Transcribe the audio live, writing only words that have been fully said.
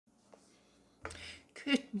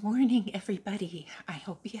Good morning, everybody. I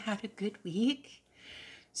hope you had a good week.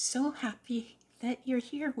 So happy that you're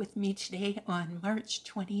here with me today on March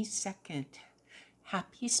 22nd.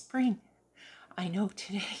 Happy spring. I know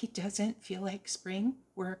today doesn't feel like spring.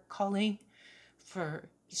 We're calling for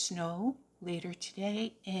snow later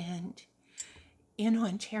today, and in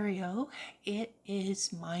Ontario, it is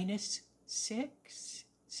 -6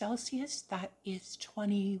 Celsius. That is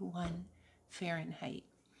 21 Fahrenheit.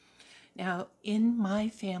 Now, in my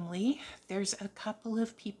family, there's a couple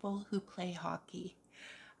of people who play hockey.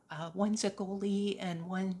 One's a goalie and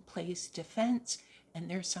one plays defense,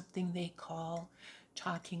 and there's something they call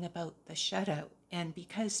talking about the shutout. And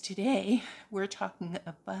because today we're talking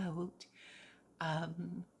about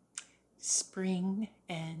spring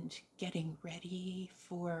and getting ready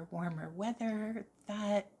for warmer weather,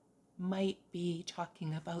 that might be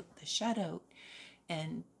talking about the shutout.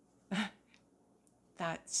 And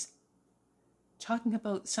that's talking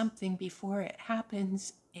about something before it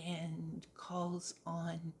happens and calls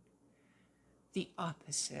on the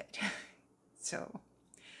opposite. So,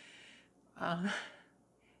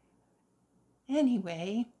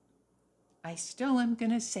 anyway, I still am going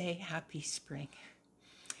to say happy spring.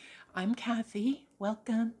 I'm Kathy.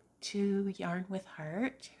 Welcome to Yarn with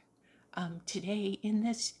Heart. Today in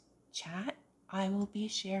this chat, I will be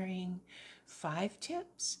sharing 5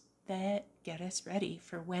 tips that get us ready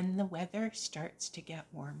for when the weather starts to get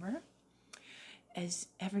warmer, as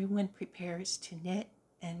everyone prepares to knit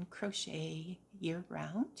and crochet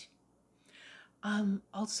year-round.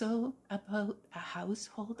 Also about a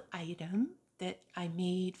household item that I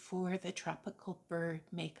made for the Tropical Bird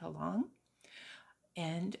Make-Along,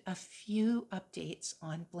 and a few updates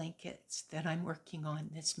on blankets that I'm working on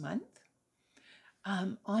this month.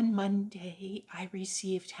 On Monday, I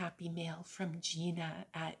received happy mail from Gina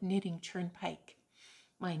at Knitting Turnpike.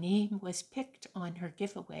 My name was picked on her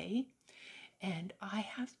giveaway, and I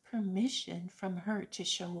have permission from her to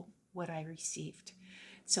show what I received.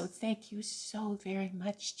 So thank you so very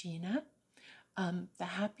much, Gina. The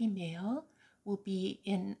happy mail will be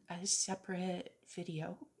in a separate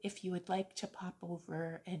video if you would like to pop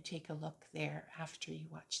over and take a look there after you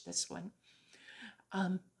watch this one.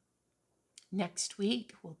 Next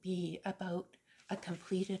week will be about a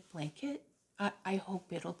completed blanket. I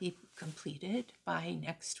hope it'll be completed by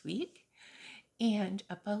next week. And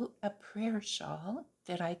about a prayer shawl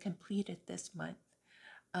that I completed this month.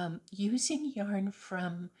 Using yarn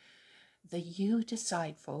from the You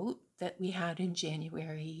Decide vote that we had in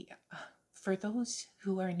January. For those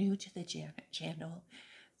who are new to the channel,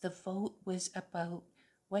 the vote was about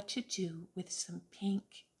what to do with some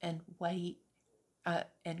pink and white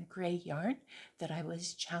and gray yarn that I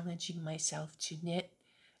was challenging myself to knit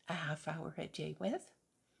a half hour a day with.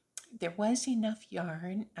 There was enough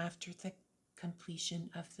yarn after the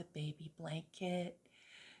completion of the baby blanket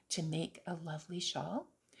to make a lovely shawl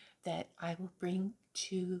that I will bring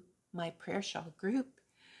to my prayer shawl group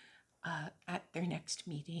at their next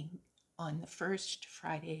meeting on the first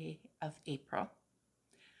Friday of April.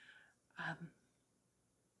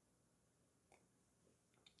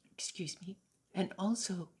 Excuse me. And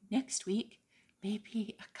also next week,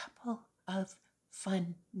 maybe a couple of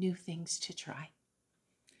fun new things to try.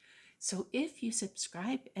 So if you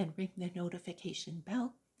subscribe and ring the notification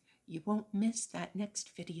bell, you won't miss that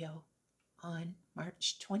next video on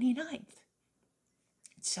March 29th.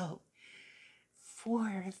 So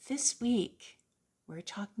for this week, we're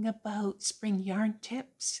talking about spring yarn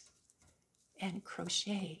tips and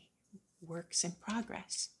crochet works in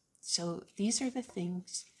progress. So these are the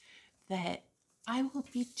things that I will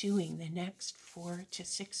be doing the next 4 to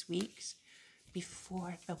 6 weeks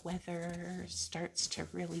before the weather starts to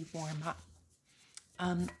really warm up.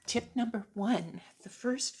 Tip number 1, the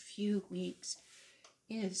first few weeks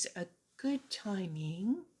is a good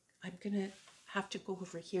timing. I'm going to have to go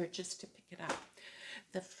over here just to pick it up.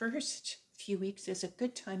 The first few weeks is a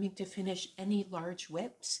good timing to finish any large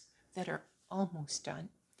WIPs that are almost done.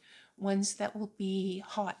 Ones that will be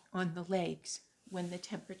hot on the legs when the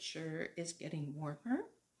temperature is getting warmer.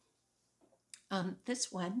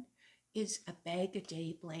 This one is a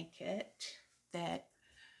bag-a-day blanket that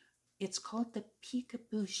it's called the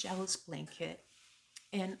Peekaboo Shells blanket.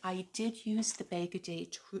 And I did use the bag-a-day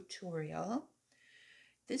tutorial.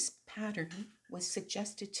 This pattern was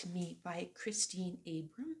suggested to me by Christine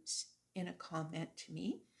Abrams in a comment to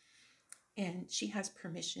me. And she has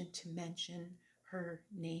permission to mention her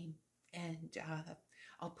name, and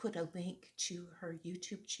I'll put a link to her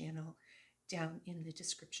YouTube channel down in the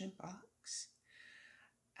description box.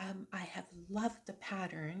 I have loved the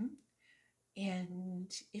pattern.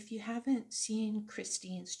 And if you haven't seen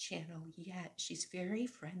Christine's channel yet, she's very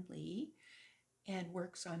friendly and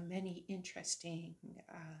works on many interesting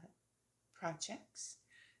projects.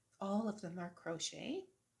 All of them are crochet.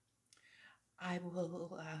 I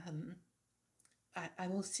will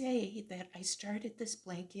say that I started this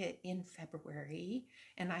blanket in February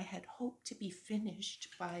and I had hoped to be finished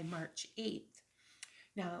by March 8th.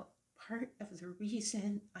 Now, part of the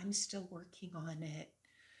reason I'm still working on it,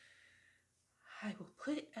 I will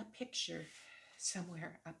put a picture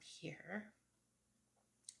somewhere up here.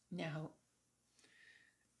 Now,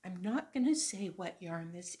 I'm not going to say what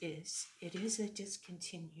yarn this is. It is a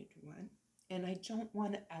discontinued one, and I don't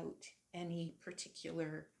want to out any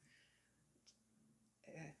particular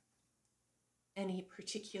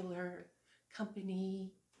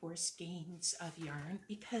company or skeins of yarn,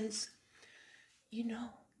 because, you know,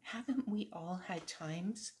 haven't we all had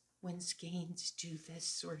times when skeins do this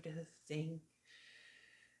sort of thing?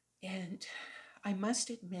 And I must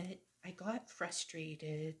admit, I got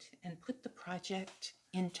frustrated and put the project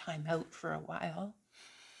in timeout for a while.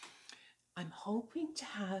 I'm hoping to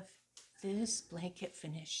have this blanket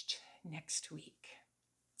finished next week.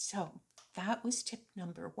 So that was tip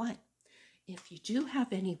number 1. If you do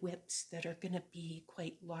have any WIPs that are going to be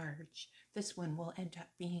quite large, this one will end up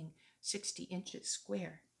being 60 inches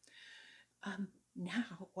square.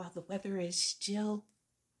 Now, while the weather is still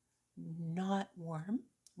not warm,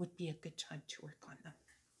 would be a good time to work on them.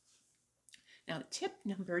 Now, tip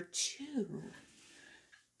number 2,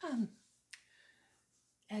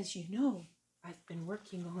 as you know, I've been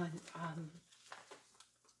working on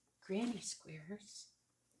granny squares,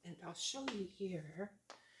 and I'll show you here.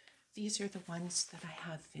 These are the ones that I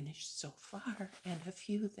have finished so far, and a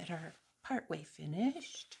few that are partway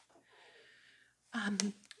finished.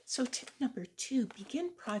 So tip number 2, begin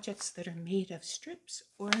projects that are made of strips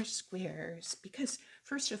or squares, because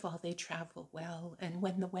first of all, they travel well, and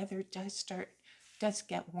when the weather does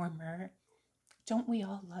get warmer, don't we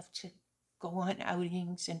all love to go on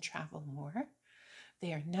outings and travel more?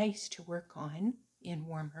 They are nice to work on in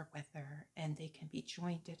warmer weather, and they can be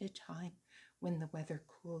joined at a time when the weather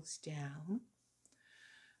cools down.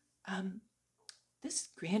 This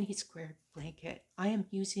granny square blanket, I am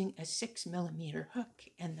using a 6mm hook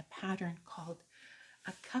and the pattern called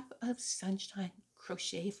A Cup of Sunshine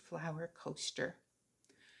Crochet Flower Coaster.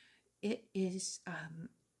 It is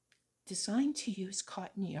designed to use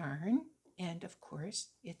cotton yarn, and of course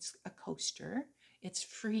it's a coaster. It's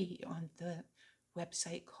free on the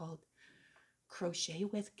website called Crochet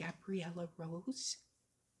with Gabriella Rose,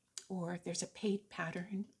 or there's a paid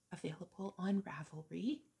pattern available on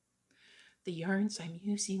Ravelry. The yarns I'm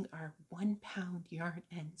using are 1-pound yarn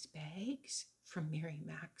ends bags from Mary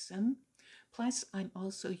Maxim. Plus, I'm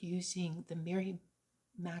also using the Mary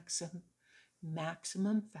Maxim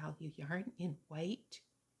Maximum Value yarn in white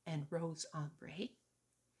and rose ombre.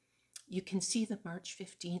 You can see the March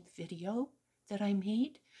 15th video that I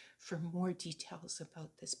made for more details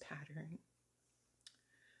about this pattern.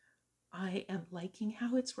 I am liking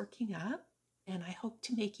how it's working up, and I hope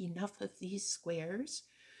to make enough of these squares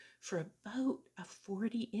for about a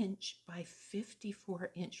 40-inch by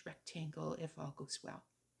 54-inch rectangle if all goes well.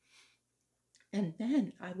 And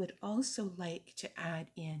then I would also like to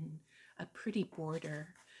add in a pretty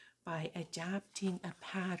border by adapting a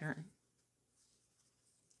pattern.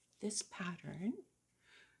 This pattern,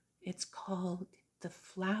 it's called the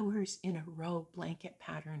Flowers in a Row blanket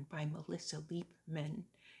pattern by Melissa Leapman.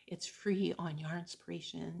 It's free on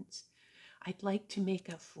Yarnspirations. I'd like to make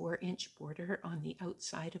a 4-inch border on the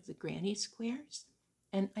outside of the granny squares,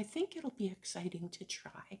 and I think it'll be exciting to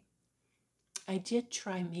try. I did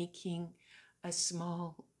try making a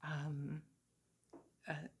small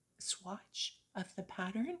swatch of the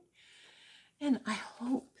pattern, and I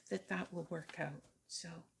hope that that will work out. So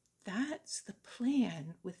that's the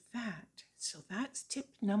plan with that. So that's tip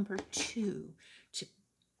number 2, to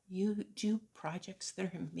you do projects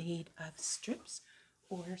that are made of strips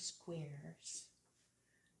or squares.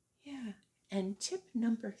 Yeah. And tip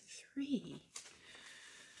number 3,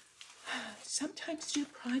 sometimes do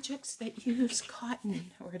projects that use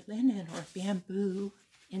cotton or linen or bamboo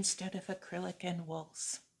instead of acrylic and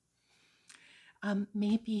wools.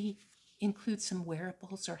 Maybe include some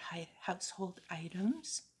wearables or household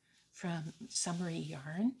items from summery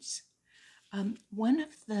yarns. One of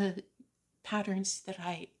the patterns that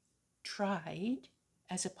I tried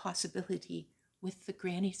as a possibility with the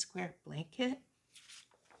granny square blanket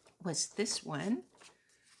was this one.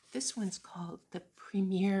 This one's called the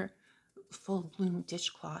Premier Full Bloom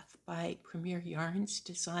Dishcloth by Premier Yarns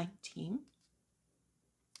Design Team.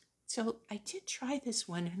 So I did try this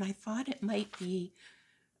one, and I thought it might be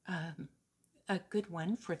a good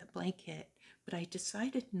one for the blanket, but I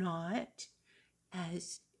decided not,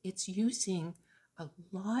 as it's using a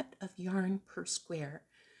lot of yarn per square,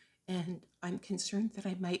 and I'm concerned that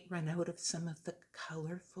I might run out of some of the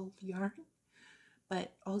colorful yarn.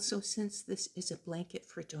 But also, since this is a blanket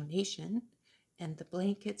for donation, and the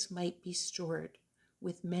blankets might be stored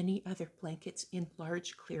with many other blankets in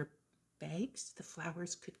large clear bags, the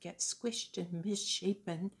flowers could get squished and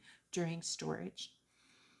misshapen during storage.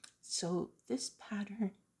 So this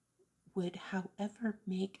pattern would, however,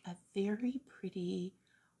 make a very pretty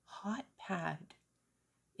hot pad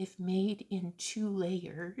if made in 2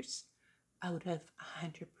 layers out of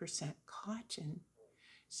 100% cotton.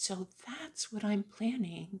 So that's what I'm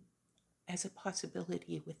planning as a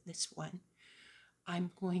possibility with this one.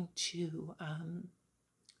 I'm going to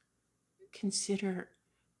consider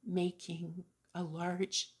making a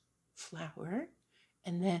large flower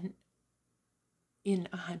and then in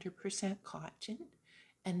 100% cotton,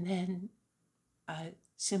 and then a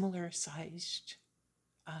similar sized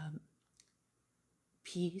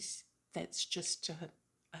piece that's just a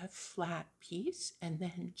flat piece, and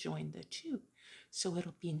then join the two. So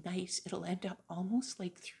it'll be nice. It'll end up almost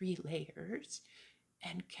like 3 layers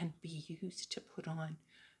and can be used to put on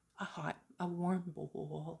a warm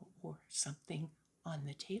bowl or something on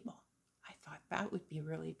the table. I thought that would be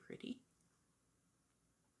really pretty.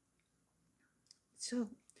 So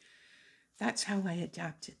that's how I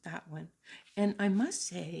adapted that one. And I must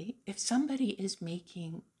say, if somebody is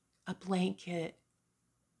making a blanket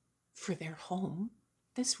for their home,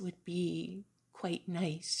 this would be quite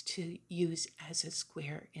nice to use as a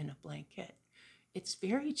square in a blanket. It's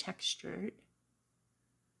very textured.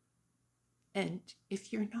 And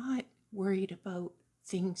if you're not worried about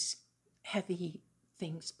heavy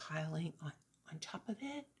things piling on top of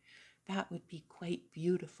it, that would be quite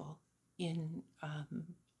beautiful in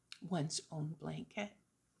one's own blanket.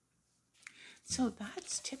 So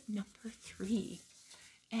that's tip number 3.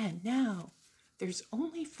 And now there's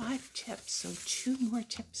only 5 tips, so 2 more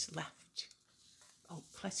tips left. Oh,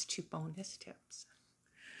 plus 2 bonus tips.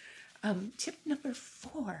 Tip number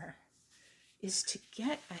 4 is to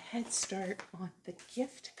get a head start on the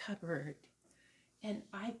gift cupboard. And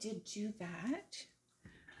I did do that.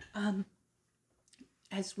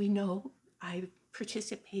 As we know, I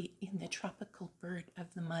participate in the Tropical Bird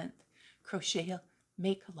of the Month Crochet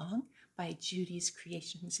Make-Along by Judy's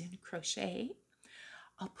Creations in Crochet.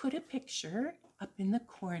 I'll put a picture up in the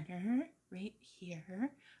corner right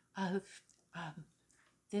here of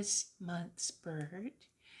this month's bird.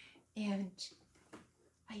 And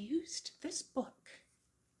I used this book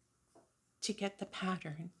to get the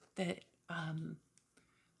pattern that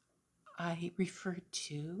I referred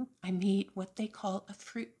to. I made what they call a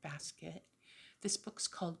fruit basket. This book's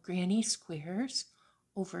called Granny Squares,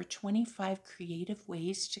 Over 25 Creative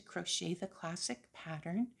Ways to Crochet the Classic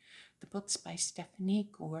Pattern. The book's by Stephanie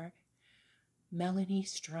Gohr, Melanie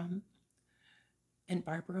Sturm, and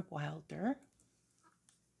Barbara Wilder.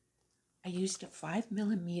 I used a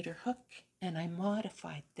 5mm hook, and I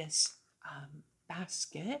modified this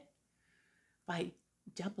basket by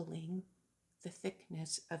doubling the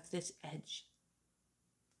thickness of this edge.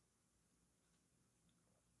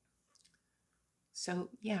 So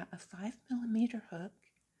yeah, a 5mm hook.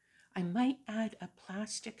 I might add a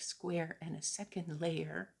plastic square and a second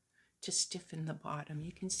layer to stiffen the bottom.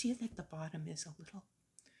 You can see that the bottom is a little,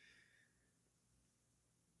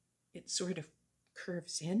 it sort of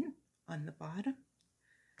curves in on the bottom.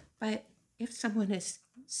 But if someone is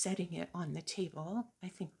setting it on the table, I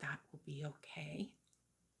think that will be okay.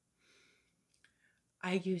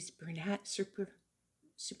 I use Bernat Super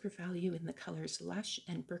Value in the colors Lush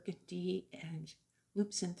and Burgundy, and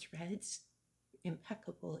Loops and Threads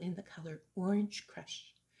Impeccable in the color Orange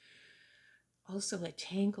Crush. Also a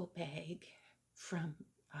Tangle bag from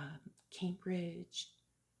Cambridge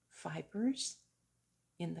Fibers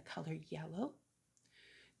in the color Yellow.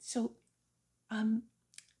 So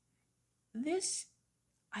this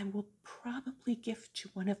I will probably gift to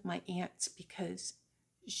one of my aunts because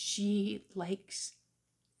she likes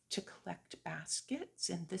to collect baskets,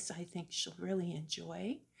 and this I think she'll really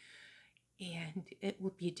enjoy. And it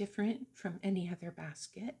will be different from any other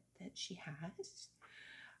basket that she has.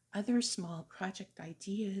 Other small project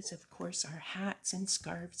ideas, of course, are hats and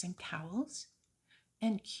scarves and cowls,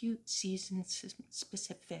 and cute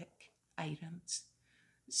season-specific items,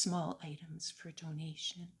 small items for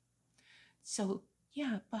donation. So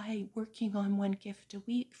yeah, by working on one gift a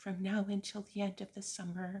week from now until the end of the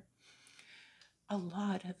summer, a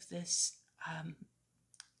lot of this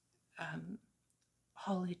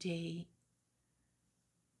holiday,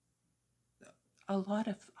 a lot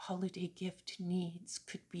of holiday gift needs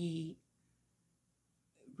could be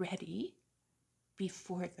ready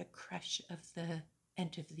before the crush of the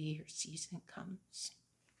end of the year season comes.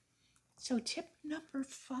 So tip number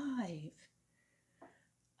 5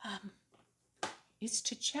 is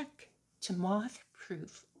to check to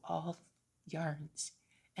moth-proof all yarns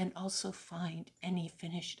and also find any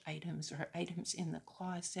finished items or items in the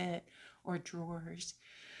closet or drawers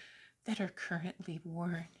that are currently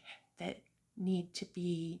worn that need to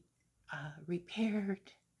be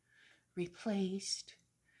repaired, replaced,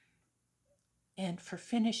 and for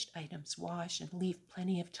finished items, wash and leave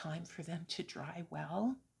plenty of time for them to dry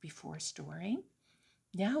well before storing.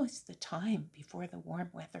 Now is the time before the warm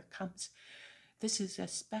weather comes. This is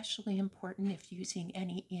especially important if using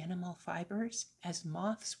any animal fibers, as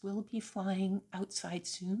moths will be flying outside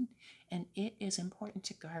soon, and it is important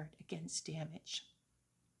to guard against damage.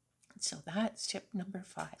 So that's tip number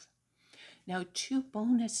 5. Now 2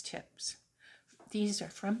 bonus tips. These are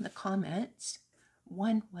from the comments.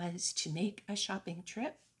 One was to make a shopping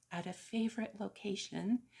trip at a favorite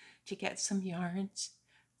location to get some yarns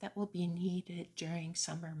that will be needed during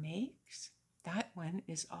summer makes. That one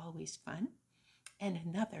is always fun. And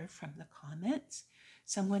another from the comments,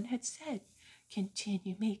 someone had said,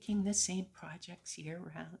 continue making the same projects year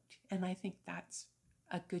round. And I think that's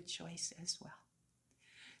a good choice as well.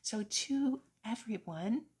 So to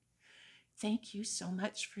everyone, thank you so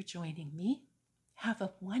much for joining me. Have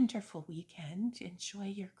a wonderful weekend. Enjoy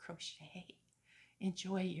your crochet.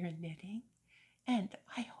 Enjoy your knitting. And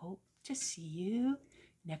I hope to see you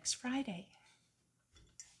next Friday.